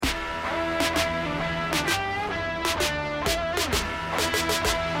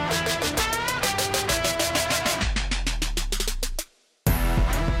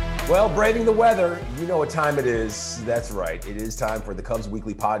Well, braving the weather, you know what time it is. That's right. It is time for the Cubs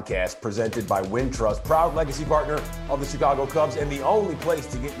Weekly Podcast presented by Wintrust, proud legacy partner of the Chicago Cubs and the only place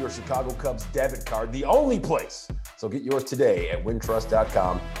to get your Chicago Cubs debit card. The only place. So get yours today at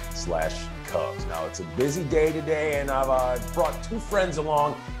wintrust.com/Cubs. Now, it's a busy day today, and I've brought two friends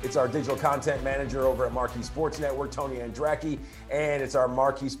along. It's our digital content manager over at Marquee Sports Network, Tony Andracki, and it's our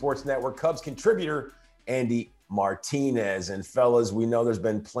Marquee Sports Network Cubs contributor, Andy Martinez. And fellas, we know there's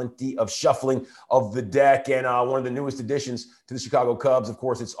been plenty of shuffling of the deck, and one of the newest additions to the Chicago Cubs, of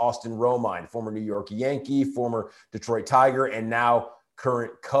course, it's Austin Romine, former New York Yankee, former Detroit Tiger, and now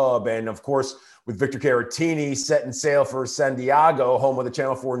current Cub. And of course, with Victor Caratini setting sail for San Diego, home of the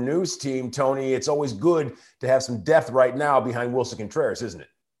Channel 4 News team, Tony, it's always good to have some depth right now behind Wilson Contreras, isn't it?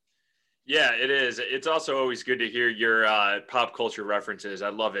 Yeah, it is. It's also always good to hear your pop culture references. I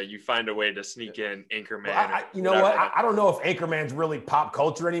love it. You find a way to sneak in Anchorman. Well, you know what? I don't know if Anchorman's really pop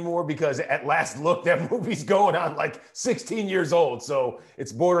culture anymore, because at last look, that movie's going on like 16 years old. So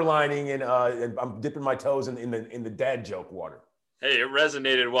it's borderlining, and I'm dipping my toes in the dad joke water. Hey, it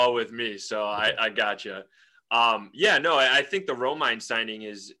resonated well with me, so I got you. I think the Romine signing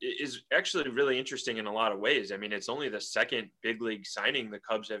is actually really interesting in a lot of ways. I mean, it's only the second big league signing the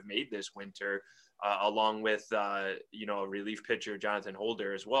Cubs have made this winter, along with, a relief pitcher, Jonathan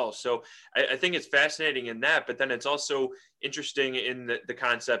Holder, as well. So I think it's fascinating in that, but then it's also interesting in the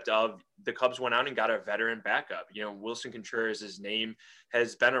concept of the Cubs went out and got a veteran backup. You know, Wilson Contreras' name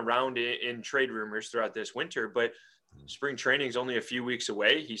has been around in trade rumors throughout this winter, but spring training is only a few weeks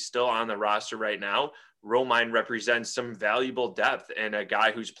away. He's still on the roster right now. Romine represents some valuable depth and a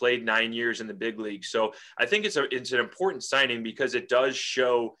guy who's played 9 years in the big league. So I think it's an important signing, because it does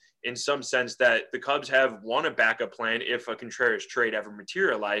show in some sense that the Cubs have, one, a backup plan if a Contreras trade ever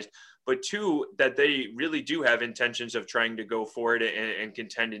materialized, but two, that they really do have intentions of trying to go for it and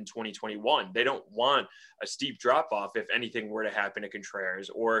contend in 2021. They don't want a steep drop-off if anything were to happen to Contreras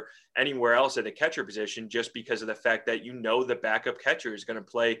or anywhere else at the catcher position, just because of the fact that the backup catcher is going to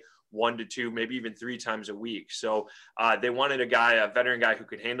play 1 to 2, maybe even 3 times a week. So they wanted a veteran guy who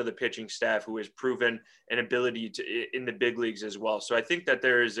could handle the pitching staff, who has proven an ability to in the big leagues as well. So I think that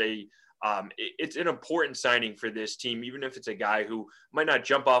there is it's an important signing for this team, even if it's a guy who might not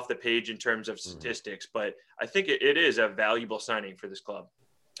jump off the page in terms of statistics, but I think it is a valuable signing for this club.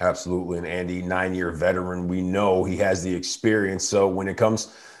 Absolutely. And Andy, 9-year veteran, we know he has the experience. So when it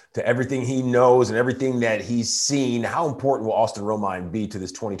comes to everything he knows and everything that he's seen, how important will Austin Romine be to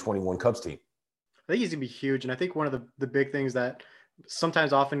this 2021 Cubs team? I think he's going to be huge. And I think one of the big things that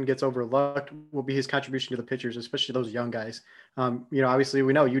sometimes often gets overlooked will be his contribution to the pitchers, especially those young guys. Obviously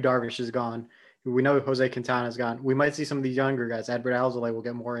we know Yu Darvish is gone. We know Jose Quintana is gone. We might see some of these younger guys. Adbert Alzolay will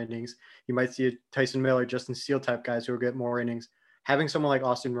get more innings. You might see a Tyson Miller, Justin Steele type guys who will get more innings. Having someone like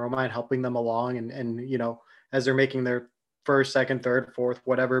Austin Romine helping them along and as they're making their first, second, third, fourth,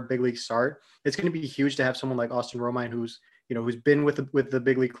 whatever big league start, it's going to be huge to have someone like Austin Romine who's been with the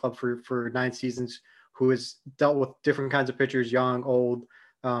big league club for 9 seasons, who has dealt with different kinds of pitchers, young, old,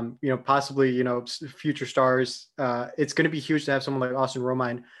 possibly, future stars. It's going to be huge to have someone like Austin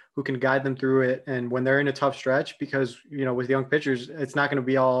Romine who can guide them through it. And when they're in a tough stretch, because, with young pitchers, it's not going to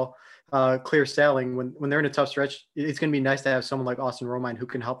be all clear sailing. When they're in a tough stretch, it's going to be nice to have someone like Austin Romine who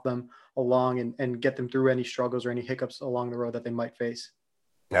can help them along and get them through any struggles or any hiccups along the road that they might face.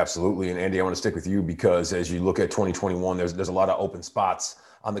 Absolutely. And Andy, I want to stick with you, because as you look at 2021, there's a lot of open spots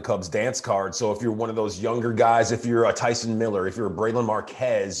on the Cubs dance card. So if you're one of those younger guys, if you're a Tyson Miller, if you're a Braylon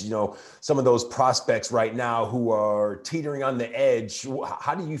Marquez, some of those prospects right now who are teetering on the edge,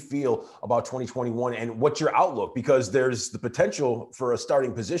 how do you feel about 2021 and what's your outlook? Because there's the potential for a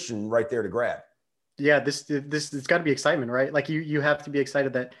starting position right there to grab. Yeah, this it's got to be excitement, right? Like you have to be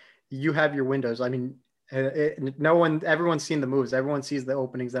excited that you have your windows. I mean, everyone's seen the moves. Everyone sees the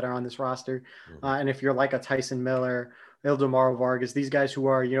openings that are on this roster. And if you're like a Tyson Miller, Ildemaro Vargas, these guys who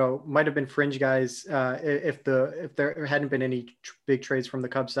are, might have been fringe guys if there hadn't been any big trades from the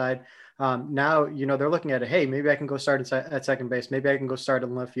Cubs side. Now, they're looking at it. Hey, maybe I can go start at second base. Maybe I can go start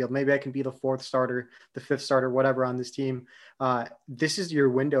in left field. Maybe I can be the 4th starter, the 5th starter, whatever on this team. This is your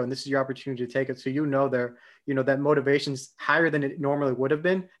window and this is your opportunity to take it. So, that motivation's higher than it normally would have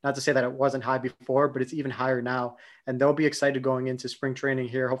been. Not to say that it wasn't high before, but it's even higher now. And they'll be excited going into spring training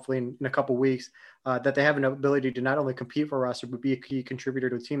here, hopefully in a couple of weeks, that they have an ability to not only compete for a roster, but be a key contributor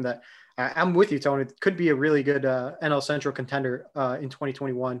to a team that I'm with you, Tony. It could be a really good NL Central contender in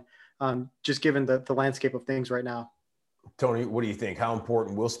 2021, just given the landscape of things right now. Tony, what do you think? How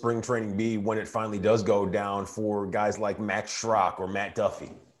important will spring training be when it finally does go down for guys like Max Schrock or Matt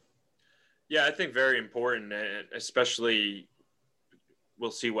Duffy? Yeah, I think very important, especially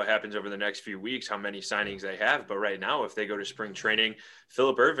we'll see what happens over the next few weeks, how many signings they have. But right now, if they go to spring training,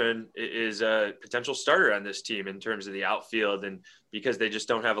 Phillip Ervin is a potential starter on this team in terms of the outfield, and because they just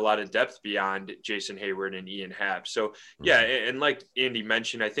don't have a lot of depth beyond Jason Hayward and Ian Happ. So yeah, and like Andy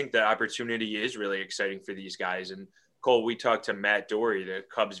mentioned, I think the opportunity is really exciting for these guys. And Cole, we talked to Matt Dory, the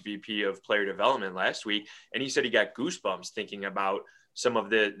Cubs VP of player development last week, and he said he got goosebumps thinking about some of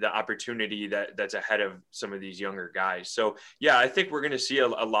the opportunity that's ahead of some of these younger guys. So yeah, I think we're going to see a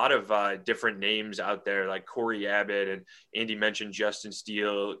lot of different names out there, like Corey Abbott, and Andy mentioned Justin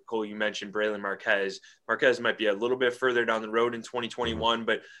Steele. Cole, you mentioned Braylon Marquez. Marquez might be a little bit further down the road in 2021,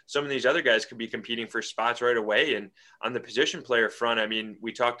 but some of these other guys could be competing for spots right away. And on the position player front, I mean,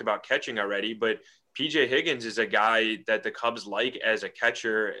 we talked about catching already, but PJ Higgins is a guy that the Cubs like as a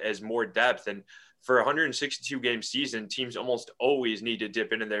catcher, as more depth. And for a 162 game season, teams almost always need to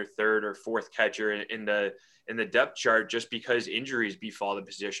dip into their third or fourth catcher in the depth chart, just because injuries befall the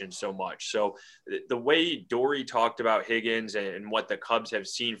position so much. So the way Dory talked about Higgins and what the Cubs have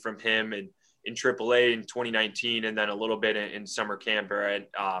seen from him and in AAA in 2019, and then a little bit in summer camp or at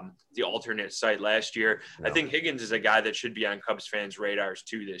the alternate site last year. Yeah. I think Higgins is a guy that should be on Cubs fans' radars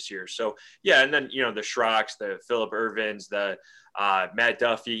too this year. So yeah, and then, you know, the Schrocks, the Phillip Ervins, the Matt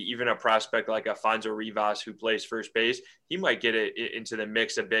Duffy, even a prospect like Alfonso Rivas who plays first base, he might get it into the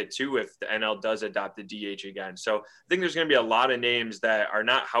mix a bit too if the NL does adopt the DH again. So I think there's going to be a lot of names that are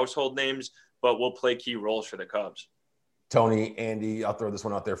not household names, but will play key roles for the Cubs. Tony, Andy, I'll throw this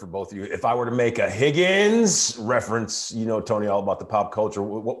one out there for both of you. If I were to make a Higgins reference, you know, Tony, all about the pop culture,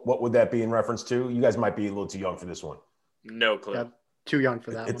 what would that be in reference to? You guys might be a little too young for this one. No clue. Yeah, too young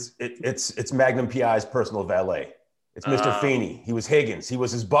for that one. It's Magnum PI's personal valet. It's Mr. Feeney. He was Higgins. He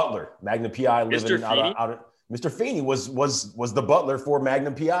was his butler. Magnum PI living out. Mr. Feeney was the butler for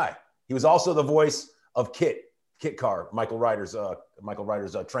Magnum PI. He was also the voice of Kit Car, Michael Ryder's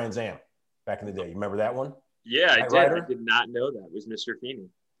Trans Am back in the day. You remember that one? Yeah, I did. I did not know that was Mr. Feeney.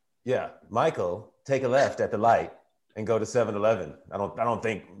 Yeah, Michael, take a left at the light and go to 7-Eleven. I don't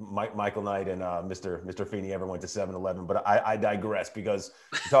think Michael Knight and Mr. Feeney ever went to 7-Eleven, but I digress because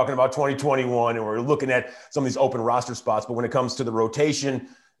we're talking about 2021 and we're looking at some of these open roster spots. But when it comes to the rotation,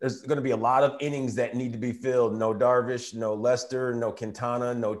 there's going to be a lot of innings that need to be filled. No Darvish, no Lester, no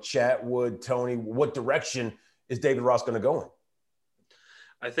Quintana, no Chatwood. Tony, what direction is David Ross going to go in?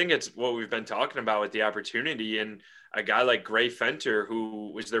 I think it's what we've been talking about with the opportunity, and a guy like Gray Fenter,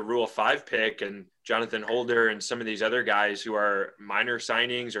 who was their Rule 5 pick, and Jonathan Holder and some of these other guys who are minor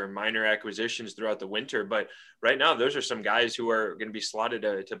signings or minor acquisitions throughout the winter. But right now, those are some guys who are going to be slotted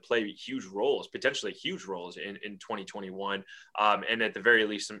to play huge roles, potentially huge roles in 2021. And at the very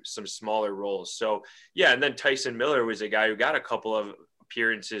least, some smaller roles. So yeah. And then Tyson Miller was a guy who got a couple of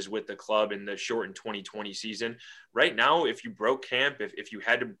appearances with the club in the shortened 2020 season. Right now, if you broke camp, if you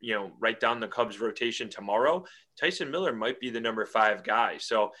had to, you know, write down the Cubs rotation tomorrow, Tyson Miller might be the number 5 guy.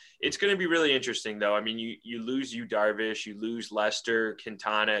 So it's going to be really interesting though. I mean, you lose Darvish, you lose Lester,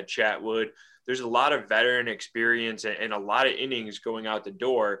 Quintana, Chatwood. There's a lot of veteran experience and a lot of innings going out the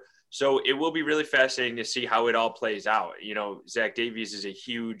door. So it will be really fascinating to see how it all plays out. You know, Zach Davies is a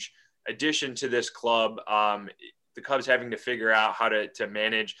huge addition to this club. The Cubs having to figure out how to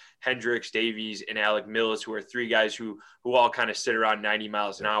manage Hendricks, Davies, and Alec Mills, who are 3 guys who all kind of sit around 90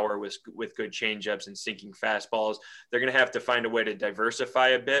 miles an hour with good changeups and sinking fastballs. They're going to have to find a way to diversify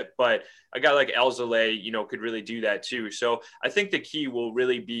a bit, but a guy like Alzolay, you know, could really do that too. So I think the key will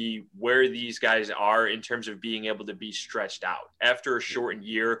really be where these guys are in terms of being able to be stretched out. After a shortened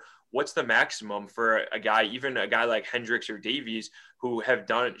year, what's the maximum for a guy, even a guy like Hendricks or Davies, who have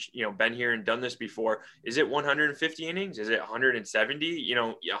done, you know, been here and done this before? Is it 150 innings? Is it 170? You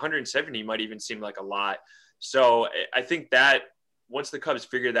know, 170 might even seem like a lot. So I think that once the Cubs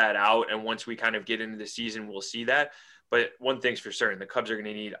figure that out and once we kind of get into the season, we'll see that. But one thing's for certain, the Cubs are going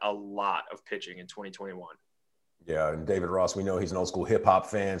to need a lot of pitching in 2021. Yeah, and David Ross, we know he's an old school hip hop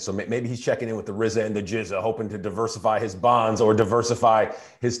fan, so maybe he's checking in with the RZA and the Jizza, hoping to diversify his bonds or diversify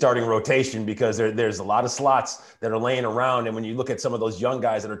his starting rotation, because there's a lot of slots that are laying around. And when you look at some of those young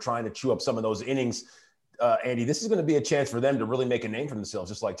guys that are trying to chew up some of those innings, Andy, this is going to be a chance for them to really make a name for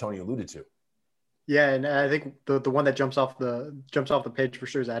themselves, just like Tony alluded to. Yeah, and I think the one that jumps off the page for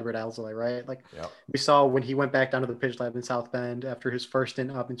sure is Adbert Alzolay, right? Like we saw when he went back down to the pitch lab in South Bend after his first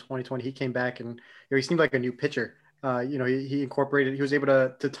stint up in 2020, he came back and, you know, he seemed like a new pitcher. You know, he was able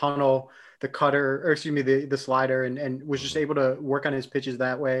to tunnel the cutter, or excuse me, the slider, and was just able to work on his pitches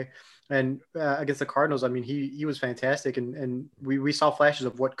that way. And against the Cardinals, I mean, he was fantastic, and we saw flashes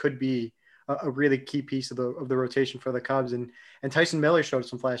of what could be a really key piece of the rotation for the Cubs. And Tyson Miller showed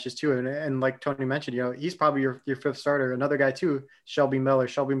some flashes too. And like Tony mentioned, he's probably your fifth starter. Another guy too, Shelby Miller.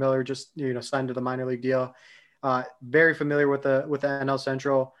 Shelby Miller just signed to the minor league deal. Very familiar with the NL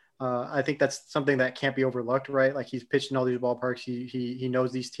Central. I think that's something that can't be overlooked, right? Like he's pitched in all these ballparks. He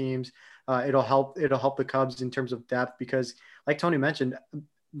knows these teams. It'll help the Cubs in terms of depth because, like Tony mentioned,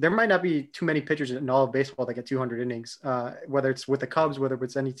 there might not be too many pitchers in all of baseball that get 200 innings, whether it's with the Cubs, whether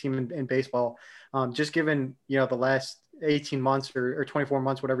it's any team in baseball. Just given the last 18 months or 24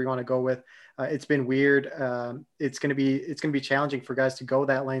 months, whatever you want to go with, it's been weird. It's gonna be challenging for guys to go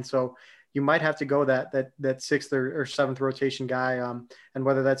that lane. So you might have to go that sixth or seventh rotation guy. And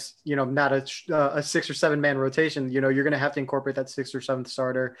whether that's, not a 6 or 7 man rotation, you're going to have to incorporate that sixth or seventh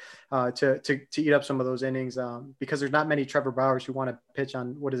starter to eat up some of those innings because there's not many Trevor Bauers who want to pitch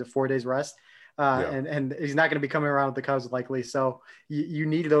on, 4 days rest. And he's not going to be coming around with the Cubs likely. So you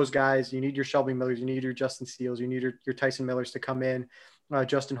need those guys. You need your Shelby Millers. You need your Justin Steeles. You need your Tyson Millers to come in,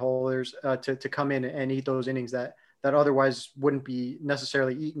 Justin Holders to come in and eat those innings that otherwise wouldn't be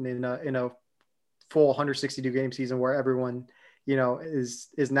necessarily eaten in a full 162 game season where everyone,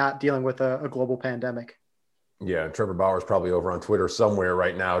 is not dealing with a global pandemic. Yeah, Trevor Bauer's probably over on Twitter somewhere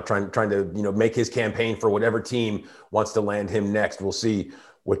right now, trying to make his campaign for whatever team wants to land him next. We'll see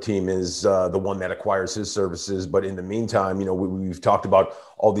what team is the one that acquires his services. But in the meantime, we've talked about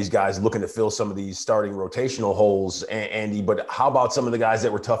all these guys looking to fill some of these starting rotational holes, Andy. But how about some of the guys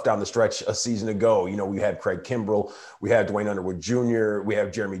that were tough down the stretch a season ago? We had Craig Kimbrell, we had Dwayne Underwood Jr., we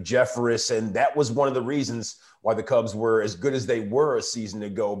have Jeremy Jeffress, and that was one of the reasons why the Cubs were as good as they were a season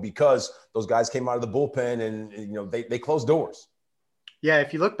ago, because those guys came out of the bullpen and they closed doors. Yeah,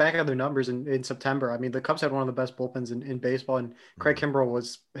 if you look back at their numbers in September, I mean, the Cubs had one of the best bullpens in baseball, and Craig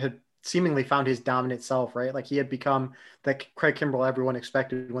Kimbrell had seemingly found his dominant self, right? Like he had become the Craig Kimbrell everyone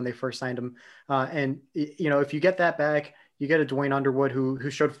expected when they first signed him. And if you get that back, you get a Dwayne Underwood who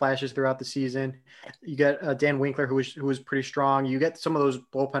showed flashes throughout the season. You get Dan Winkler who was pretty strong. You get some of those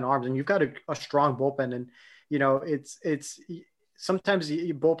bullpen arms, and you've got a strong bullpen. And it's sometimes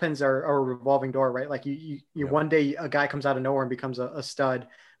bullpens are a revolving door, right? Like you one day a guy comes out of nowhere and becomes a stud.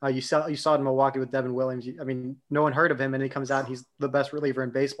 You saw it in Milwaukee with Devin Williams. I mean, no one heard of him, and he comes out, he's the best reliever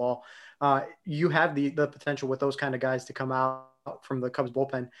in baseball. You have the potential with those kind of guys to come out from the Cubs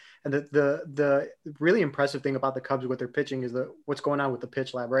bullpen. And the really impressive thing about the Cubs with their pitching is what's going on with the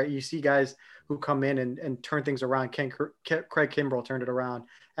pitch lab, right? You see guys who come in and turn things around. Craig Kimbrell turned it around.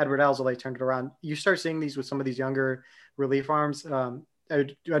 Edward Alzolay turned it around. You start seeing these with some of these younger relief arms. I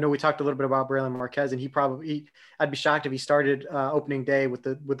know we talked a little bit about Braylon Marquez, and I'd be shocked if he started opening day with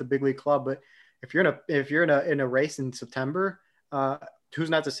the big league club. But if you're in a race in September,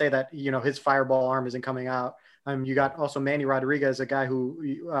 who's not to say that his fireball arm isn't coming out. You got also Manny Rodriguez, a guy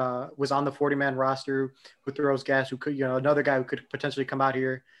who was on the 40-man roster, who throws gas, who could another guy who could potentially come out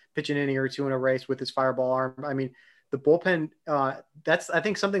here, pitch an inning or two in a race with his fireball arm. I mean, the bullpen, that's, I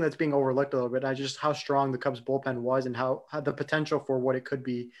think, something that's being overlooked a little bit. Just how strong the Cubs bullpen was and how the potential for what it could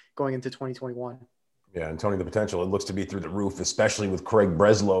be going into 2021. Yeah, and Tony, the potential, it looks to be through the roof, especially with Craig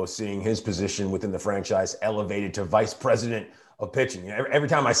Breslow seeing his position within the franchise elevated to vice president of pitching. Every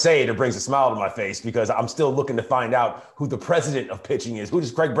time I say it, it brings a smile to my face because I'm still looking to find out who the president of pitching is. Who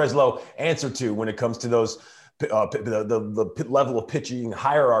does Craig Breslow answer to when it comes to those the level of pitching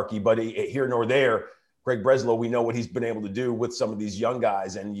hierarchy? But here nor there, Craig Breslow, we know what he's been able to do with some of these young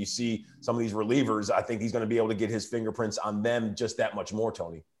guys, and you see some of these relievers. I think he's going to be able to get his fingerprints on them just that much more,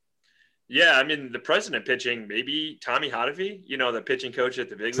 Tony. Yeah, I mean, the president pitching, maybe Tommy Hotovy, the pitching coach at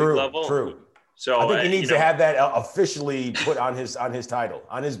the big league level. True. So I think he needs to have that officially put on his title,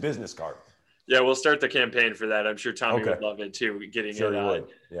 on his business card. Yeah, we'll start the campaign for that. I'm sure Tommy would love it too, getting it on.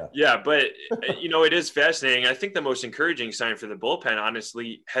 Yeah, but it is fascinating. I think the most encouraging sign for the bullpen,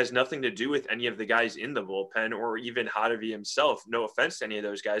 honestly, has nothing to do with any of the guys in the bullpen or even Hotovy himself. No offense to any of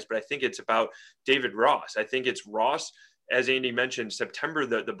those guys, but I think it's about David Ross. I think it's Ross. As Andy mentioned, September,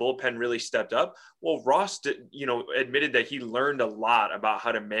 the bullpen really stepped up. Well, Ross, admitted that he learned a lot about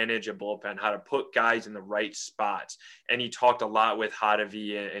how to manage a bullpen, how to put guys in the right spots. And he talked a lot with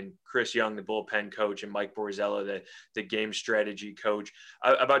Hotovy and Chris Young, the bullpen coach, and Mike Borzello, the game strategy coach,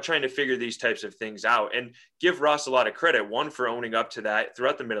 about trying to figure these types of things out and give Ross a lot of credit. One, for owning up to that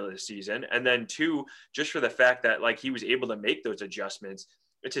throughout the middle of the season. And then two, just for the fact that he was able to make those adjustments.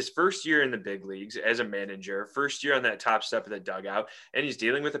 It's his first year in the big leagues as a manager, first year on that top step of the dugout, and he's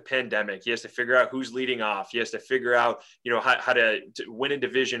dealing with a pandemic. He has to figure out who's leading off. He has to figure out, how to win a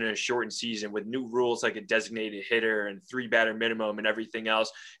division in a shortened season with new rules like a designated hitter and 3-batter minimum and everything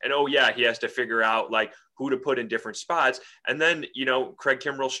else. And, he has to figure out, who to put in different spots. And then, Craig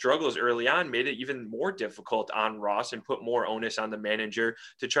Kimbrell's struggles early on made it even more difficult on Ross and put more onus on the manager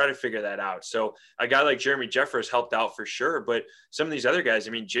to try to figure that out. So a guy like Jeremy Jeffress helped out for sure, but some of these other guys,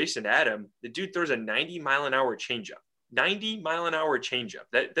 I mean, Jason Adam, the dude throws a 90-mile-an-hour changeup. 90-mile-an-hour changeup.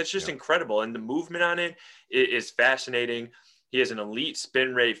 That's just incredible. And the movement on it is fascinating. He has an elite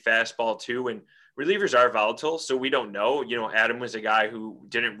spin rate fastball too. And relievers are volatile, so we don't know. Adam was a guy who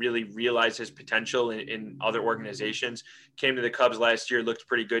didn't really realize his potential in other organizations. Came to the Cubs last year, looked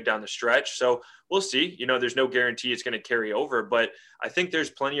pretty good down the stretch. So we'll see. There's no guarantee it's going to carry over, but I think there's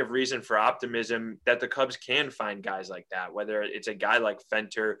plenty of reason for optimism that the Cubs can find guys like that, whether it's a guy like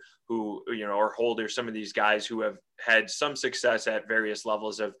Fenter who, or Holder, some of these guys who have had some success at various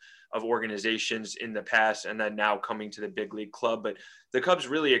levels of organizations in the past and then now coming to the big league club. But the Cubs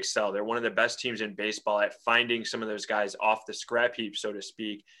really excel. They're one of the best teams in baseball at finding some of those guys off the scrap heap, so to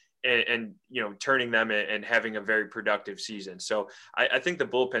speak, and turning them and having a very productive season. So I think the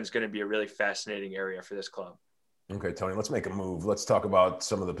bullpen is going to be a really fascinating area for this club. Okay, Tony, let's make a move. Let's talk about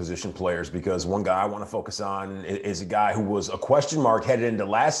some of the position players, because one guy I want to focus on is a guy who was a question mark headed into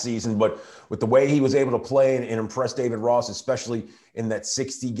last season, but with the way he was able to play and impress David Ross, especially in that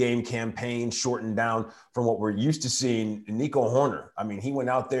 60-game campaign, shortened down from what we're used to seeing, Nico Hoerner. I mean, he went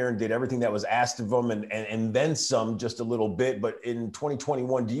out there and did everything that was asked of him and then some, just a little bit. But in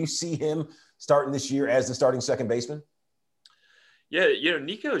 2021, do you see him starting this year as the starting second baseman? Yeah,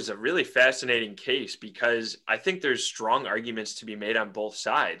 Nico is a really fascinating case because I think there's strong arguments to be made on both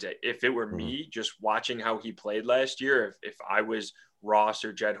sides. If it were me just watching how he played last year, if I was Ross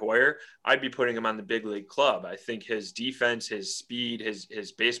or Jed Hoyer, I'd be putting him on the big league club. I think his defense, his speed,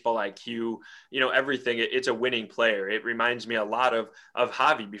 his baseball IQ, everything, it's a winning player. It reminds me a lot of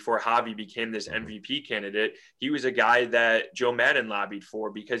Javi before Javi became this MVP candidate. He was a guy that Joe Madden lobbied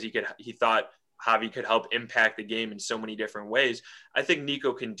for because he thought Javi could help impact the game in so many different ways. I think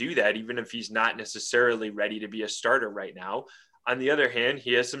Nico can do that, even if he's not necessarily ready to be a starter right now. On the other hand,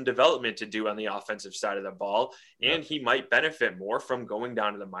 he has some development to do on the offensive side of the ball, and he might benefit more from going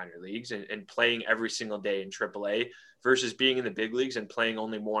down to the minor leagues and playing every single day in AAA versus being in the big leagues and playing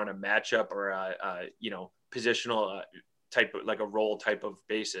only more on a matchup or a positional type of, like a role type of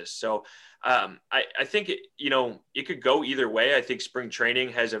basis. So I think, it could go either way. I think spring training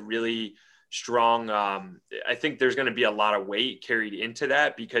has a really strong. I think there's going to be a lot of weight carried into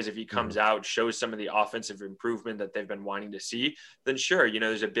that, because if he comes out, shows some of the offensive improvement that they've been wanting to see, then sure,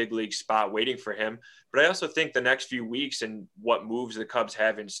 there's a big league spot waiting for him. But I also think the next few weeks and what moves the Cubs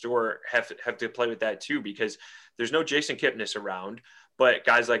have in store have to play with that too, because there's no Jason Kipnis around. But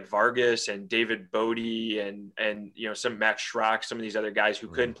guys like Vargas and David Bodie and some Max Schrock, some of these other guys who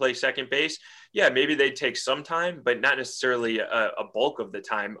couldn't play second base, yeah, maybe they'd take some time, but not necessarily a bulk of the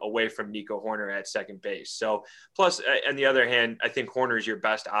time away from Nico Hoerner at second base. So plus, on the other hand, I think Hoerner is your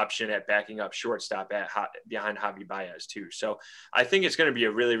best option at backing up shortstop behind Javi Baez too. So I think it's going to be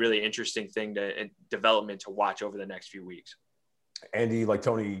a really, really interesting thing and development to watch over the next few weeks. Andy, like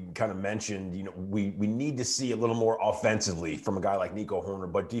Tony kind of mentioned, we need to see a little more offensively from a guy like Nico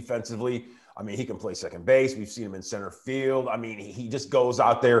Hoerner, but defensively, I mean, he can play second base. We've seen him in center field. I mean, he just goes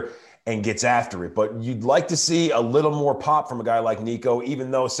out there and gets after it. But you'd like to see a little more pop from a guy like Nico, even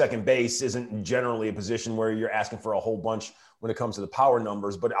though second base isn't generally a position where you're asking for a whole bunch when it comes to the power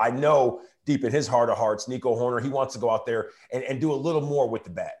numbers. But I know deep in his heart of hearts, Nico Hoerner, he wants to go out there and do a little more with the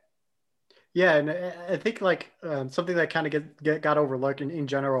bat. Yeah, and I think something that kind of got overlooked in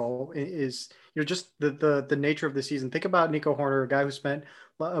general is just the nature of the season. Think about Nico Hoerner, a guy who spent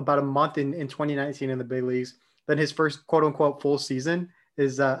about a month in 2019 in the big leagues. Then his first quote unquote full season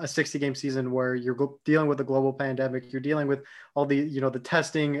is a 60-game season where you're dealing with a global pandemic. You're dealing with all the the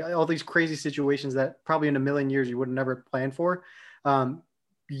testing, all these crazy situations that probably in a million years you would have never planned for.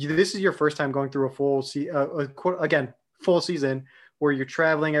 This is your first time going through a full full season, where you're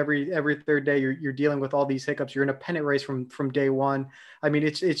traveling every third day, you're dealing with all these hiccups. You're in a pennant race from day one. I mean,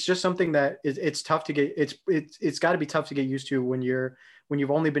 it's just something that it's tough to get. It's got to be tough to get used to when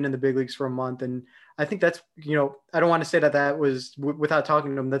you've only been in the big leagues for a month. And I think that's I don't want to say that was without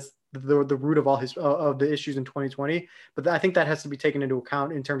talking to him. That's the root of all of the issues in 2020. But I think that has to be taken into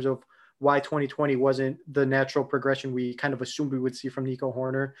account in terms of why 2020 wasn't the natural progression we kind of assumed we would see from Nico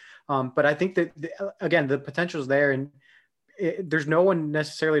Hoerner. But I think that again, the potential is there, and there's no one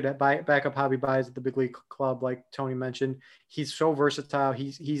necessarily to back up Javi Baez at the big league club, like Tony mentioned. He's so versatile.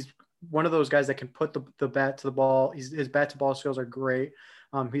 He's one of those guys that can put the bat to the ball. His bat to ball skills are great.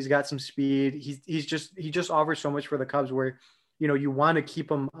 He's got some speed. He just offers so much for the Cubs, where you want to keep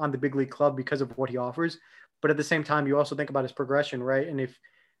him on the big league club because of what he offers. But at the same time, you also think about his progression, right? And if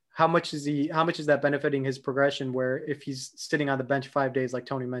how much is that benefiting his progression, where if he's sitting on the bench 5 days, like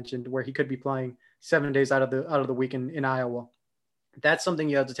Tony mentioned, where he could be playing 7 days out of the week in Iowa. That's something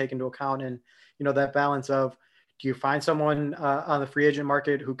you have to take into account. And, that balance of, do you find someone on the free agent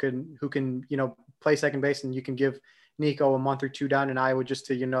market who can, play second base, and you can give Nico a month or two down in Iowa just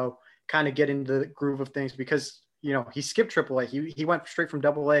to, kind of get into the groove of things, because, he skipped AAA. He went straight from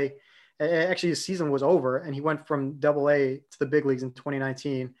AA. Actually, his season was over, and he went from AA to the big leagues in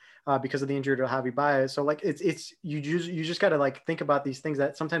 2019 because of the injury to Javi Baez. So you just got to think about these things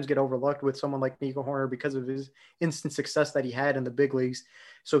that sometimes get overlooked with someone like Nico Hoerner because of his instant success that he had in the big leagues.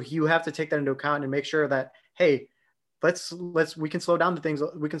 So you have to take that into account and make sure that, hey, we can slow down things a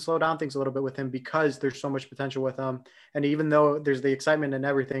little bit with him, because there's so much potential with him. And even though there's the excitement and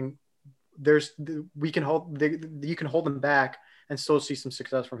everything, you can hold him back and still see some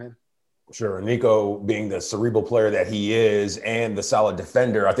success from him. Sure. Nico, being the cerebral player that he is and the solid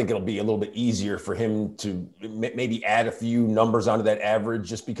defender, I think it'll be a little bit easier for him to maybe add a few numbers onto that average,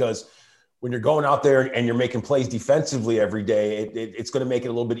 just because when you're going out there and you're making plays defensively every day, it's going to make it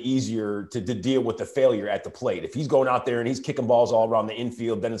a little bit easier to deal with the failure at the plate. If he's going out there and he's kicking balls all around the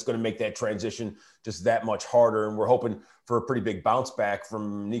infield, then it's going to make that transition just that much harder. And we're hoping for a pretty big bounce back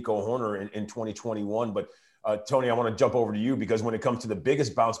from Nico Hoerner in 2021. But Tony, I want to jump over to you, because when it comes to the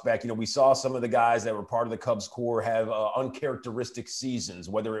biggest bounce back, we saw some of the guys that were part of the Cubs core have uncharacteristic seasons,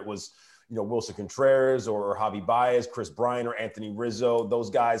 whether it was, Wilson Contreras or Javi Baez, Chris Bryant or Anthony Rizzo. Those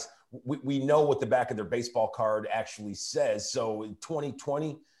guys, we know what the back of their baseball card actually says. So in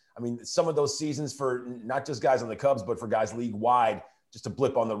 2020, some of those seasons for not just guys on the Cubs, but for guys league wide, just a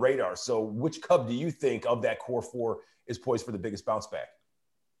blip on the radar. So which Cub do you think of that core four is poised for the biggest bounce back?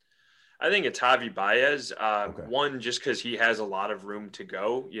 I think it's Javi Baez. Okay. One, just because he has a lot of room to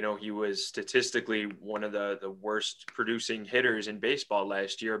go. He was statistically one of the worst producing hitters in baseball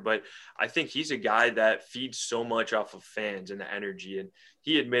last year, but I think he's a guy that feeds so much off of fans and the energy. And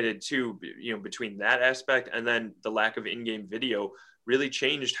he admitted too, between that aspect and then the lack of in-game video really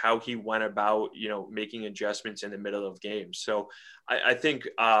changed how he went about, making adjustments in the middle of games. So I think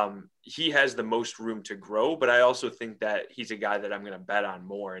he has the most room to grow, but I also think that he's a guy that I'm going to bet on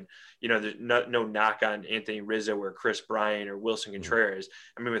more. And, there's no knock on Anthony Rizzo or Chris Bryant or Wilson Contreras.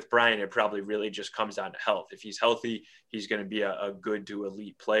 With Bryant, it probably really just comes down to health. If he's healthy, he's going to be a good to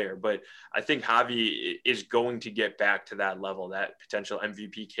elite player. But I think Javi is going to get back to that level, that potential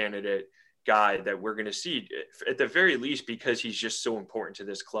MVP candidate guy that we're going to see at the very least, because he's just so important to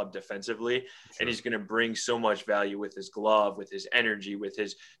this club defensively. Sure. And he's going to bring so much value with his glove, with his energy, with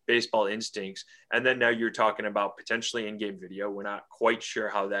his baseball instincts. And then now you're talking about potentially in-game video. We're not quite sure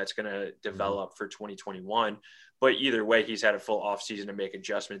how that's going to develop for 2021, but either way, he's had a full offseason to make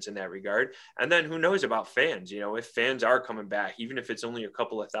adjustments in that regard. And then who knows about fans? If fans are coming back, even if it's only a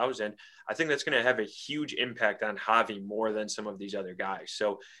couple of thousand, I think that's going to have a huge impact on Javi more than some of these other guys.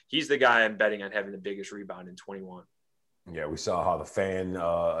 So he's the guy I'm betting on having the biggest rebound in 21. Yeah, we saw how the fan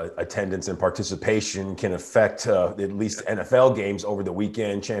attendance and participation can affect at least NFL games over the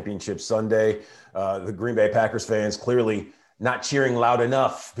weekend, Championship Sunday. The Green Bay Packers fans clearly not cheering loud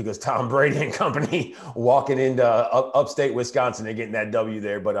enough because Tom Brady and company walking into upstate Wisconsin and getting that W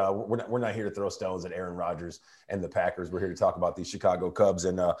there. But we're not here to throw stones at Aaron Rodgers and the Packers. We're here to talk about these Chicago Cubs.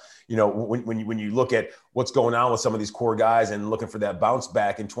 And, when you look at what's going on with some of these core guys and looking for that bounce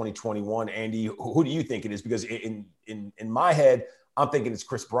back in 2021, Andy, who do you think it is? Because in my head, I'm thinking it's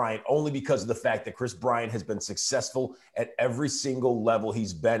Chris Bryant, only because of the fact that Chris Bryant has been successful at every single level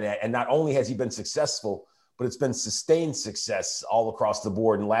he's been at. And not only has he been successful, but it's been sustained success all across the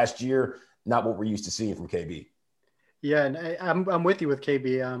board. And last year, not what we're used to seeing from KB. Yeah, and I'm with you with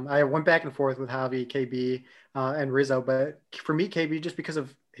KB. I went back and forth with Javi, KB, and Rizzo, but for me, KB, just because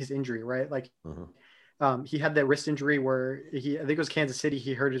of his injury, right? He had that wrist injury where I think it was Kansas City.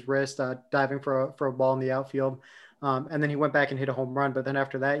 He hurt his wrist diving for a ball in the outfield, and then he went back and hit a home run. But then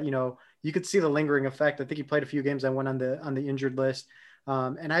after that, you could see the lingering effect. I think he played a few games and went on the injured list.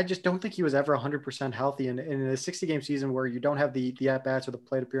 And I just don't think he was ever 100% healthy. And in a 60-game season where you don't have the at-bats or the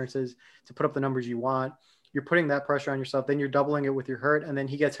plate appearances to put up the numbers you want, you're putting that pressure on yourself. Then you're doubling it with your hurt, and then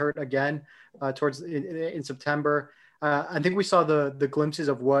he gets hurt again in September. I think we saw the glimpses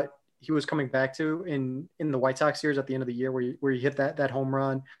of what he was coming back to in the White Sox series at the end of the year where he hit that home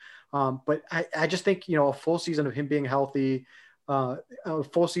run. But I just think, a full season of him being healthy, a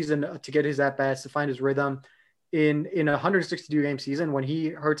full season to get his at-bats, to find his rhythm, in a 162-game season, when he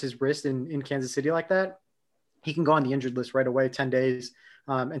hurts his wrist in Kansas City like that, he can go on the injured list right away, 10 days,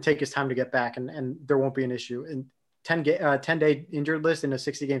 and take his time to get back, and there won't be an issue. And 10-day injured list in a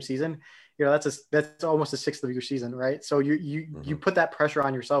 60-game season that's almost a sixth of your season, right? So you put that pressure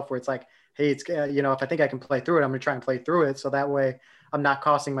on yourself where it's like, hey, it's if I think I can play through it, I'm going to try and play through it. So that way I'm not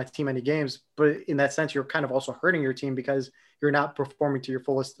costing my team any games. But in that sense, you're kind of also hurting your team because you're not performing to your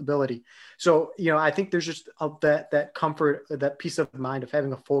fullest ability. So, I think there's just that comfort, that peace of mind of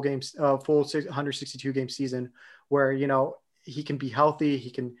having a full 162 game season where, he can be healthy.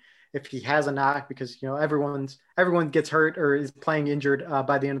 He can, if he has a knock, because, everyone gets hurt or is playing injured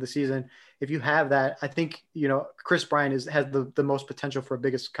by the end of the season. If you have that, I think, Kris Bryant has the most potential for a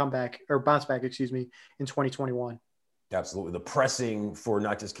biggest comeback or bounce back, in 2021. Absolutely. The pressing for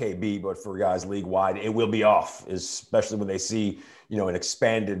not just KB, but for guys league wide, it will be off, especially when they see, an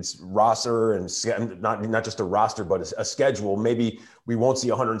expanded roster and not just a roster, but a schedule. Maybe we won't see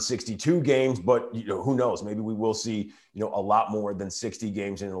 162 games, but who knows? Maybe we will see, a lot more than 60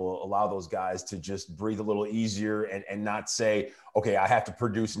 games, and it'll allow those guys to just breathe a little easier and not say, okay, I have to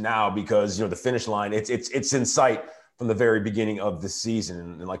produce now because, the finish line, it's in sight from the very beginning of the season.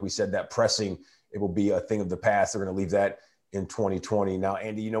 And like we said, that pressing, it will be a thing of the past. They're going to leave that in 2020. Now,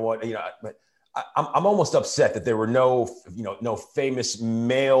 Andy, you know what? I'm almost upset that there were no famous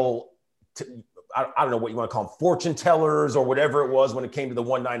male, I don't know what you want to call them, fortune tellers or whatever it was when it came to the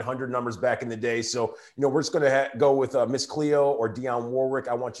 1-900 numbers back in the day. So, we're just going to go with Miss Cleo or Dionne Warwick.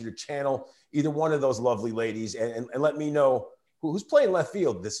 I want you to channel either one of those lovely ladies and let me know who's playing left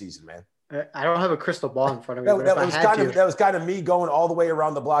field this season, man. I don't have a crystal ball in front of me. That was kind of me going all the way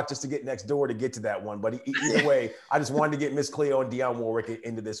around the block just to get next door to get to that one. But either way, I just wanted to get Miss Cleo and Dionne Warwick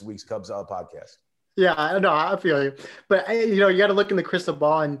into this week's Cubs podcast. Yeah, I know. I feel you. But, you got to look in the crystal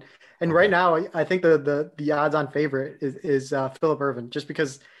ball. And right now, I think the odds-on favorite is Phillip Ervin, just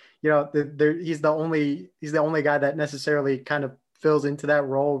because, he's the only guy that necessarily kind of fills into that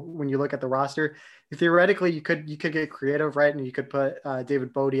role when you look at the roster. Theoretically, you could get creative, right? And you could put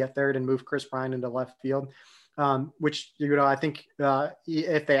David Bote at third and move Kris Bryant into left field, which, I think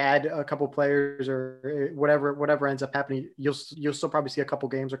if they add a couple players or whatever ends up happening, you'll still probably see a couple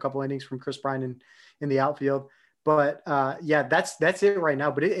games or a couple innings from Kris Bryant in the outfield. But that's it right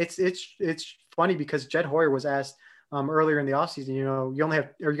now. But it's funny because Jed Hoyer was asked earlier in the offseason, are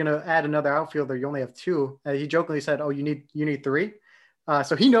you going to add another outfielder? You only have two. He jokingly said, "Oh, you need three."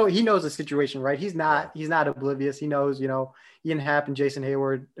 So he knows the situation, right? He's not oblivious. He knows, Ian Happ and Jason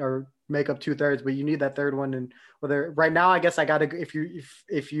Hayward make up 2/3, but you need that third one. And whether right now, I guess I got to,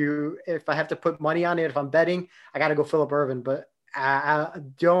 if I have to put money on it, if I'm betting, I got to go Phillip Ervin, but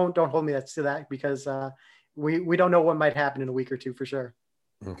don't hold me to that because we don't know what might happen in a week or two for sure.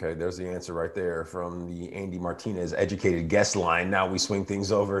 Okay, there's the answer right there from the Andy Martinez educated guest line. Now we swing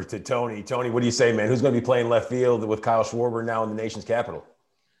things over to Tony. Tony, what do you say, man? Who's going to be playing left field with Kyle Schwarber now in the nation's capital?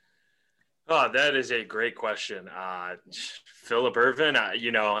 Oh, that is a great question. Phillip Ervin, I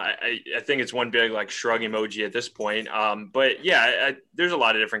think it's one big shrug emoji at this point. But yeah, there's a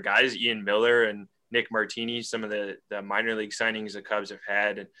lot of different guys, Ian Miller and Nick Martini, some of the minor league signings the Cubs have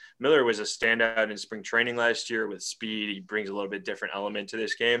had. And Miller was a standout in spring training last year with speed. He brings a little bit different element to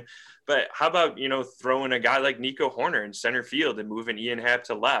this game. But how about, throwing a guy like Nico Hoerner in center field and moving Ian Happ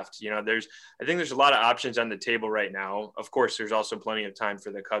to left? I think there's a lot of options on the table right now. Of course, there's also plenty of time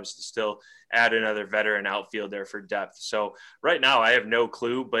for the Cubs to still add another veteran outfield there for depth. So right now I have no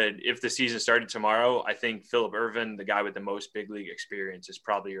clue, but if the season started tomorrow, I think Phillip Ervin, the guy with the most big league experience, is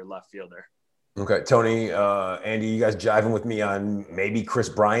probably your left fielder. Okay, Tony, Andy, you guys jiving with me on maybe Kris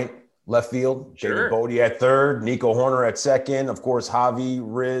Bryant left field, sure. David Bote at third, Nico Hoerner at second, of course, Javi,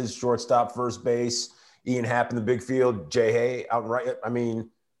 Riz, shortstop, first base, Ian Happ in the big field, Jay Hay out and right. I mean,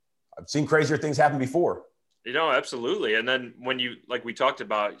 I've seen crazier things happen before. Absolutely. And then when we talked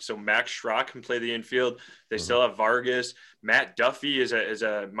about, so Max Schrock can play the infield. They still have Vargas. Matt Duffy is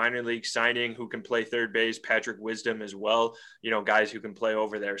a minor league signing who can play third base. Patrick Wisdom as well, guys who can play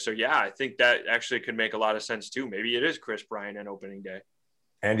over there. So yeah, I think that actually could make a lot of sense too. Maybe it is Kris Bryant on opening day.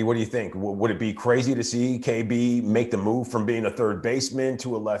 Andy, what do you think? Would it be crazy to see KB make the move from being a third baseman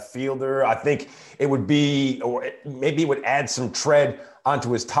to a left fielder? I think it would be, or maybe it would add some tread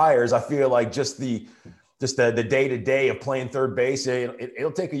onto his tires. I feel like just the day-to-day of playing third base,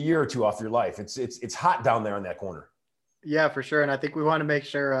 it'll take a year or two off your life. It's hot down there in that corner. Yeah, for sure. And I think we want to make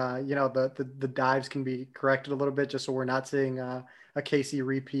sure, the dives can be corrected a little bit just so we're not seeing a KC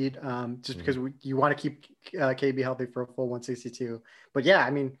repeat just because you want to keep KB healthy for a full 162. But yeah, I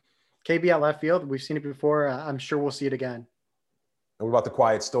mean, KB at left field, we've seen it before. I'm sure we'll see it again. And what about the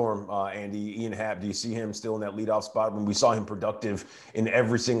quiet storm, Andy? Ian Happ, do you see him still in that leadoff spot? When we saw him productive in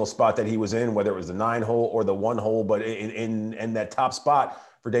every single spot that he was in, whether it was the 9-hole or the 1-hole, but in that top spot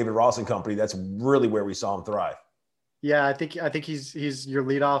for David Ross and company, that's really where we saw him thrive. Yeah, I think he's your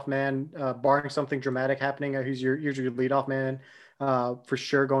leadoff man, barring something dramatic happening. He's your leadoff man for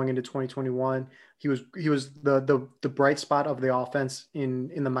sure going into 2021. He was the bright spot of the offense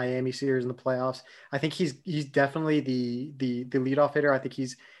in the Miami series in the playoffs. I think he's definitely the leadoff hitter. I think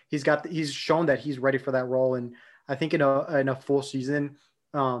he's shown that he's ready for that role, and I think in a full season,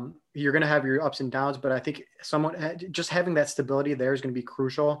 you're going to have your ups and downs, but I think someone just having that stability there is going to be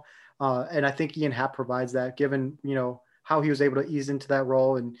crucial. And I think Ian Happ provides that, given how he was able to ease into that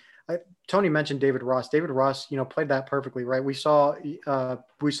role. And Tony mentioned David Ross. David Ross, played that perfectly, right? We saw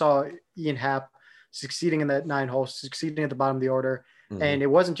Ian Happ succeeding in that 9 hole, succeeding at the bottom of the order, and it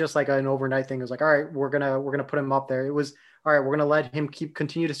wasn't just like an overnight thing. It was like, all right, we're gonna put him up there. It was all right. We're gonna let him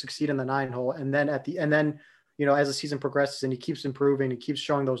continue to succeed in the 9 hole, and then as the season progresses and he keeps improving, he keeps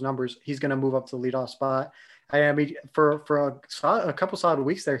showing those numbers, he's gonna move up to the leadoff spot. I mean, for a couple solid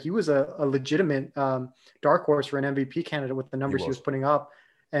weeks there, he was a legitimate dark horse for an MVP candidate with the numbers he was putting up,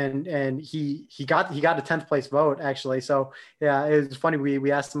 and he got a 10th place vote actually. So yeah, it was funny.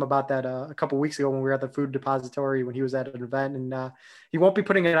 We asked him about that a couple weeks ago when we were at the food depository when he was at an event, and he won't be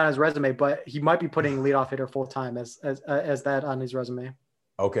putting it on his resume, but he might be putting leadoff hitter full time as that on his resume.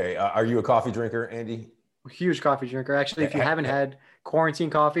 Okay, are you a coffee drinker, Andy? Huge coffee drinker. Actually, if you haven't had quarantine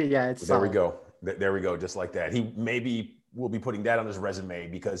coffee, yeah, it's there. We go. There we go. Just like that. He maybe will be putting that on his resume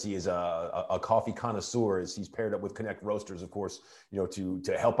because he is a coffee connoisseur. As he's paired up with Connect Roasters, of course,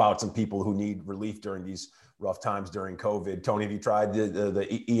 to help out some people who need relief during these rough times during COVID. Tony, have you tried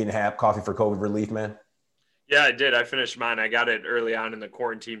the Ian Happ Coffee for COVID Relief, man? Yeah, I did. I finished mine. I got it early on in the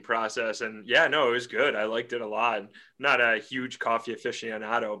quarantine process. And yeah, no, it was good. I liked it a lot. I'm not a huge coffee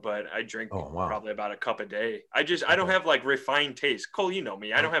aficionado, but I drink probably about a cup a day. I don't have like refined taste. Cole, you know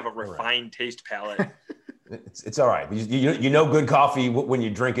me. I don't have a refined taste palate. It's all right. You know good coffee when you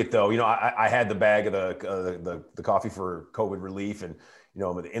drink it, though. I had the bag of the coffee for COVID relief, and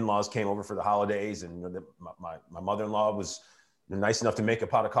the in-laws came over for the holidays, and my mother-in-law was nice enough to make a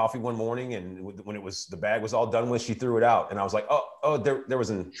pot of coffee one morning, and when the bag was all done with, she threw it out, and I was like, oh, there was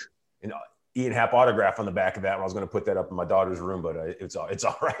an Ian Happ autograph on the back of that. I was going to put that up in my daughter's room, but it's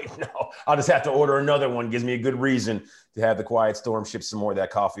all right. No, I'll just have to order another one. Gives me a good reason to have the Quiet Storm ship some more of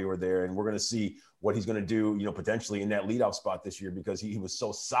that coffee over there, and we're going to see what he's going to do, potentially in that leadoff spot this year, because he was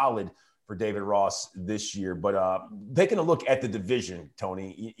so solid for David Ross this year. But taking a look at the division,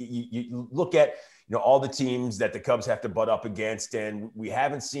 Tony, you look at all the teams that the Cubs have to butt up against, and we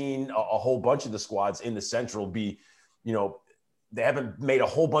haven't seen a whole bunch of the squads in the Central be, they haven't made a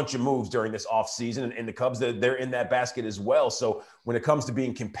whole bunch of moves during this offseason, and the Cubs, they're in that basket as well. So when it comes to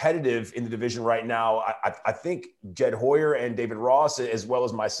being competitive in the division right now, I think Jed Hoyer and David Ross, as well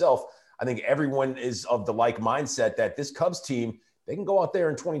as myself, I think everyone is of the like mindset that this Cubs team, they can go out there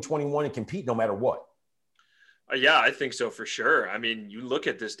in 2021 and compete no matter what. Yeah, I think so for sure. I mean, you look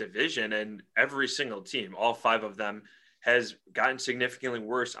at this division and every single team, all 5 of them, has gotten significantly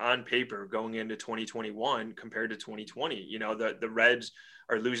worse on paper going into 2021 compared to 2020. The Reds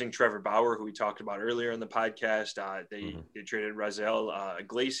are losing Trevor Bauer, who we talked about earlier in the podcast. They traded Raisel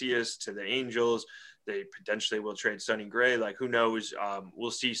Iglesias to the Angels. They potentially will trade Sonny Gray. Like, who knows?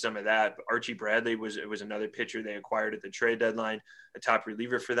 We'll see some of that. But Archie Bradley was another pitcher they acquired at the trade deadline, a top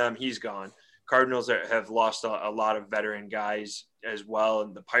reliever for them. He's gone. Cardinals have lost a lot of veteran guys as well,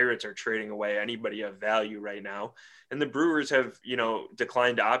 and the Pirates are trading away anybody of value right now. And the Brewers have,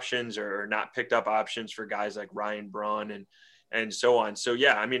 declined options or not picked up options for guys like Ryan Braun and so on. So,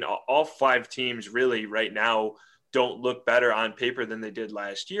 yeah, I mean, all 5 teams really right now don't look better on paper than they did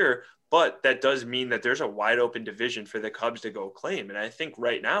last year. But that does mean that there's a wide open division for the Cubs to go claim. And I think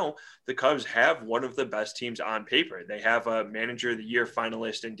right now the Cubs have one of the best teams on paper. They have a Manager of the Year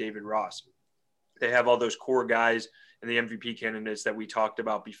finalist in David Ross. They have all those core guys and the MVP candidates that we talked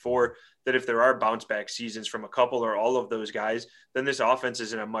about before, that if there are bounce back seasons from a couple or all of those guys, then this offense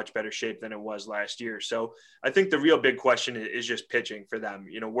is in a much better shape than it was last year. So I think the real big question is just pitching for them.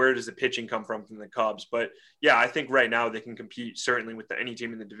 Where does the pitching come from the Cubs? But yeah, I think right now they can compete certainly with any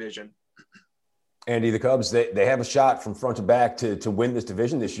team in the division. Andy, the Cubs, they have a shot from front to back to win this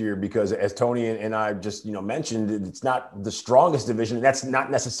division this year, because as Tony and I just, mentioned, it's not the strongest division. And that's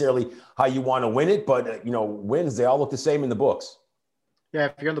not necessarily how you want to win it, but, wins, they all look the same in the books. Yeah,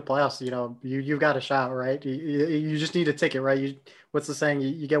 if you're in the playoffs, you've got a shot, right? You just need a ticket, right? What's the saying?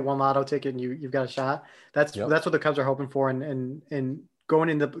 You get one lotto ticket and you've got a shot. That's what the Cubs are hoping for. And going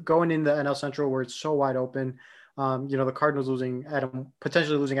in the NL Central where it's so wide open. The Cardinals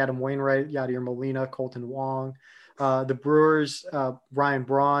potentially losing Adam Wainwright, Yadier Molina, Colton Wong, the Brewers, Ryan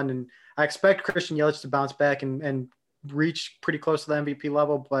Braun, and I expect Christian Yelich to bounce back and reach pretty close to the MVP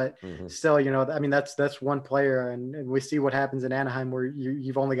level, but still, you know, I mean, that's one player, and we see what happens in Anaheim where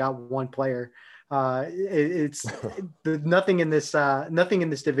you've only got one player. Nothing in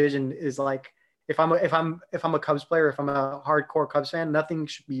this division is like, if I'm a Cubs player, if I'm a hardcore Cubs fan, nothing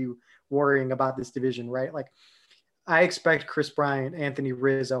should be worrying about this division, right? Like, I expect Chris Bryant, Anthony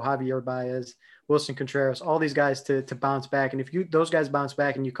Rizzo, Javier Baez, Wilson Contreras, all these guys to bounce back. And if those guys bounce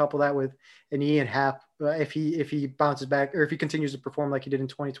back, and you couple that with an Ian Happ, if he bounces back, or if he continues to perform like he did in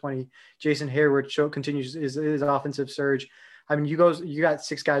 2020, Jason Hayward continues his offensive surge. I mean, you got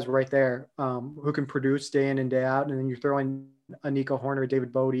 6 guys right there who can produce day in and day out, and then you throw in a Nico Horner,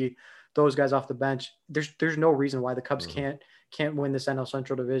 David Bodie, those guys off the bench. There's no reason why the Cubs can't win this NL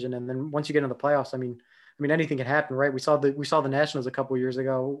Central division. And then once you get into the playoffs, I mean, anything can happen, right? We saw the Nationals a couple of years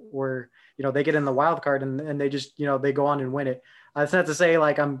ago where, you know, they get in the wild card and they just, you know, they go on and win it. It's not to say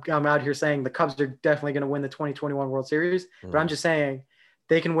like I'm out here saying the Cubs are definitely going to win the 2021 World Series, but I'm just saying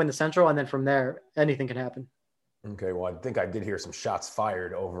they can win the Central, and then from there, anything can happen. Okay, well, I think I did hear some shots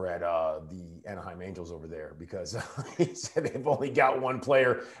fired over at the Anaheim Angels over there, because he said they've only got one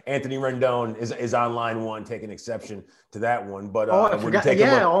player. Anthony Rendon is on line one, taking exception to that one. But I forgot.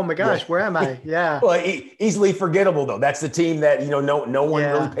 Yeah. Oh my gosh, where am I? Yeah. Well, easily forgettable though. That's the team that, you know, no one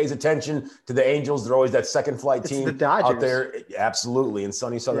really pays attention to the Angels. They're always that second flight team the Dodgers out there. Absolutely, in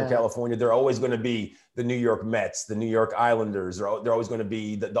sunny Southern California, they're always going to be the New York Mets, the New York Islanders. They're always going to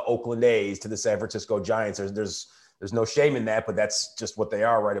be the Oakland A's to the San Francisco Giants. There's no shame in that, but that's just what they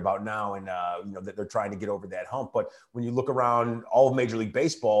are right about now. And, you know, that they're trying to get over that hump. But when you look around all of Major League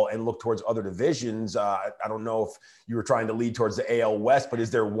Baseball and look towards other divisions, I don't know if you were trying to lead towards the AL West, but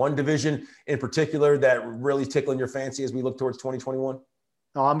is there one division in particular that really is tickling your fancy as we look towards 2021?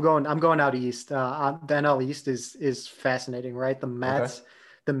 Oh, I'm going out East. The NL East is fascinating, right? The Mets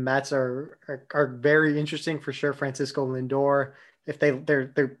are very interesting for sure. Francisco Lindor, if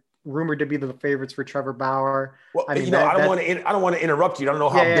they're rumored to be the favorites for Trevor Bauer. Well, I don't want to interrupt you. I don't know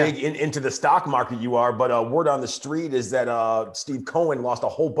how big into the stock market you are, but word on the street is that Steve Cohen lost a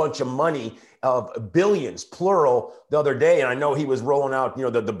whole bunch of money, of billions, plural, the other day. And I know he was rolling out, you know,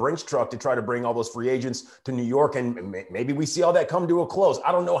 the Brinks truck to try to bring all those free agents to New York. And maybe we see all that come to a close.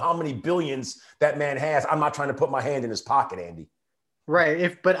 I don't know how many billions that man has. I'm not trying to put my hand in his pocket, Andy.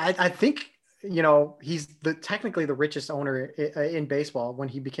 Right. But I think, you know, he's technically the richest owner in baseball when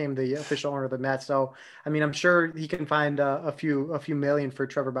he became the official owner of the Mets. So, I mean, I'm sure he can find a few million for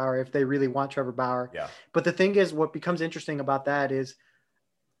Trevor Bauer if they really want Trevor Bauer. Yeah. But the thing is, what becomes interesting about that is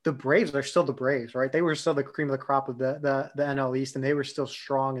the Braves are still the Braves, right? They were still the cream of the crop of the NL East, and they were still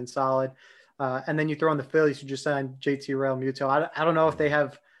strong and solid. And then you throw in the Phillies, who just signed JT Realmuto. I don't know if they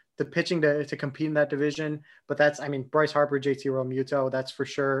have the pitching to compete in that division, but Bryce Harper, JT Realmuto, that's for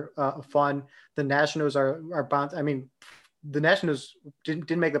sure fun. The Nationals are bound. I mean, the Nationals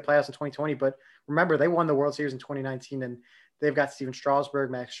didn't make the playoffs in 2020, but remember, they won the World Series in 2019, and they've got Steven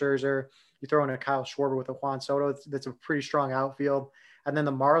Strasburg, Max Scherzer. You throw in a Kyle Schwarber with a Juan Soto. That's a pretty strong outfield. And then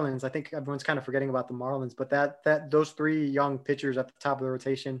the Marlins, I think everyone's kind of forgetting about the Marlins, but those 3 young pitchers at the top of the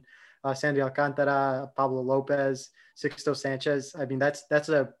rotation, Sandy Alcantara, Pablo Lopez, Sixto Sanchez. I mean, that's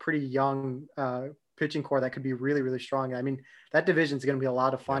a pretty young pitching core that could be really, really strong. I mean, that division is going to be a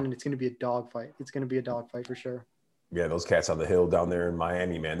lot of fun, and it's going to be a dogfight. It's going to be a dogfight for sure. Yeah, those cats on the hill down there in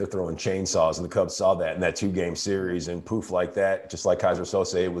Miami, man, they're throwing chainsaws, and the Cubs saw that in that 2-game series, and poof, like that, just like Kaiser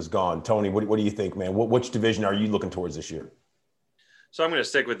Soze, it was gone. Tony, what do you think, man? Which division are you looking towards this year? So I'm going to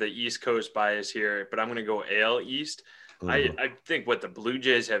stick with the East Coast bias here, but I'm going to go AL East. I think what the Blue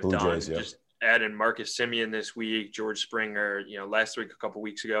Jays have done, just adding Marcus Semien this week, George Springer, you know, last week, a couple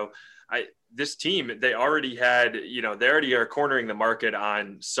weeks ago, this team, they already are cornering the market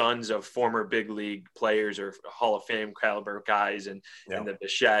on sons of former big league players or Hall of Fame caliber guys, and the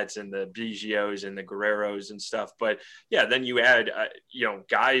Bichettes and the Biggios and the Guerreros and stuff. But yeah, then you add,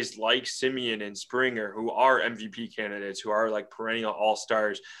 guys like Semien and Springer, who are MVP candidates, who are like perennial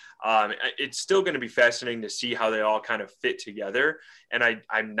all-stars. It's still going to be fascinating to see how they all kind of fit together. And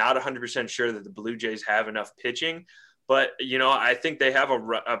I'm not 100% sure that the Blue Jays have enough pitching. But, you know, I think they have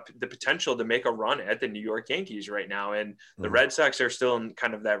the potential to make a run at the New York Yankees right now. And the Red Sox are still in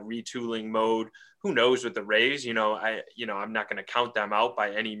kind of that retooling mode. Who knows with the Rays? I'm not going to count them out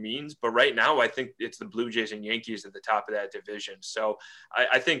by any means. But right now, I think it's the Blue Jays and Yankees at the top of that division. So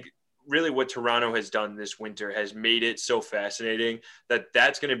I think really what Toronto has done this winter has made it so fascinating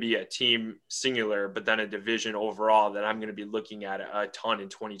that's going to be a team singular, but then a division overall that I'm going to be looking at a ton in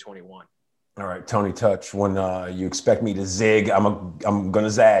 2021. All right, Tony Touch, when you expect me to zig, I'm going to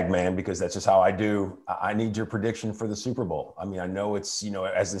zag, man, because that's just how I do. I need your prediction for the Super Bowl. I mean, I know it's,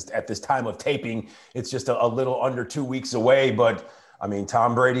 at this time of taping, it's just a little under 2 weeks away, but I mean,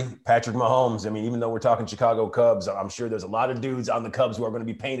 Tom Brady, Patrick Mahomes. I mean, even though we're talking Chicago Cubs, I'm sure there's a lot of dudes on the Cubs who are going to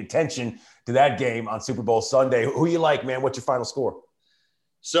be paying attention to that game on Super Bowl Sunday. Who you like, man? What's your final score?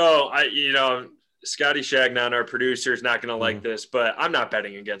 So Scotty Shagnon, our producer, is not going to like this, but I'm not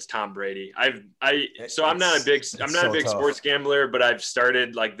betting against Tom Brady. I'm not a big sports gambler, but I've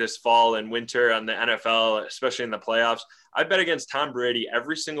started like this fall and winter on the NFL, especially in the playoffs. I bet against Tom Brady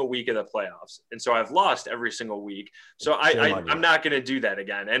every single week of the playoffs. And so I've lost every single week. So I'm not going to do that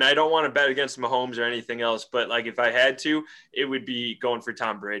again. And I don't want to bet against Mahomes or anything else, but like if I had to, it would be going for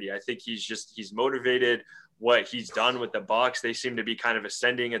Tom Brady. I think he's motivated. What he's done with the Bucs, they seem to be kind of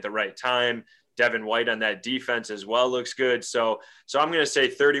ascending at the right time. Devin White on that defense as well looks good. So I'm going to say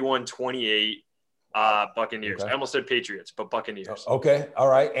 31-28 Buccaneers. Okay. I almost said Patriots, but Buccaneers. Okay. All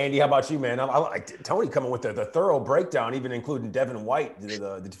right. Andy, how about you, man? I like Tony coming with the thorough breakdown, even including Devin White,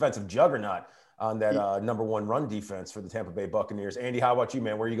 the defensive juggernaut on that number one run defense for the Tampa Bay Buccaneers. Andy, how about you,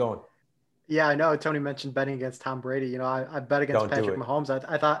 man? Where are you going? Yeah, I know Tony mentioned betting against Tom Brady. I bet against Patrick Mahomes.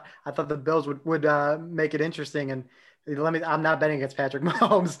 I thought the Bills would make it interesting, and I'm not betting against Patrick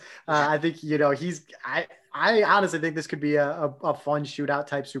Mahomes. I think I honestly think this could be a fun shootout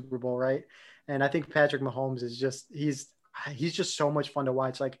type Super Bowl, right? And I think Patrick Mahomes is he's just so much fun to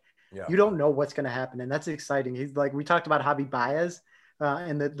watch. Like you don't know what's going to happen, and that's exciting. He's like, we talked about Javi Baez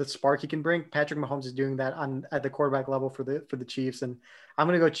and the spark he can bring. Patrick Mahomes is doing that at the quarterback level for the Chiefs, and I'm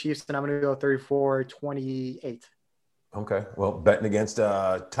going to go Chiefs, and I'm going to go 34-28. Okay. Well, betting against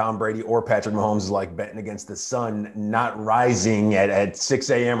Tom Brady or Patrick Mahomes is like betting against the sun not rising at 6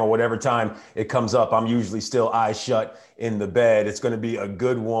 a.m. or whatever time it comes up. I'm usually still eyes shut in the bed. It's going to be a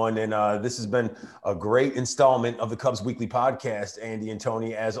good one. And this has been a great installment of the Cubs Weekly Podcast, Andy and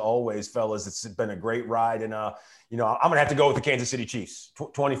Tony. As always, fellas, it's been a great ride. And, I'm going to have to go with the Kansas City Chiefs,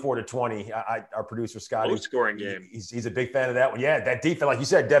 24-20. Our producer, Scotty. Low-scoring game. He's a big fan of that one. Yeah, that defense, like you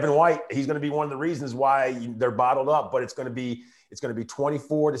said, Devin White, he's going to be one of the reasons why they're bottled up. But it's going to be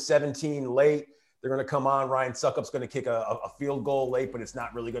 24-17 late. They're going to come on. Ryan Succop's going to kick a field goal late, but it's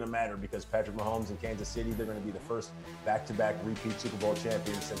not really going to matter because Patrick Mahomes in Kansas City, they're going to be the first back-to-back repeat Super Bowl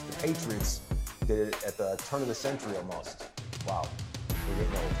champions since the Patriots did it at the turn of the century almost. Wow. We're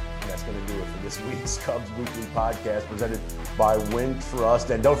getting old. And that's going to do it for this week's Cubs Weekly Podcast presented by Wintrust.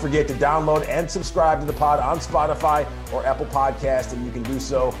 And don't forget to download and subscribe to the pod on Spotify or Apple Podcast, and you can do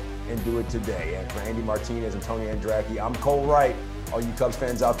so and do it today. And for Andy Martinez and Tony Andracki, I'm Cole Wright. All you Cubs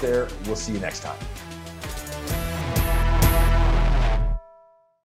fans out there, we'll see you next time.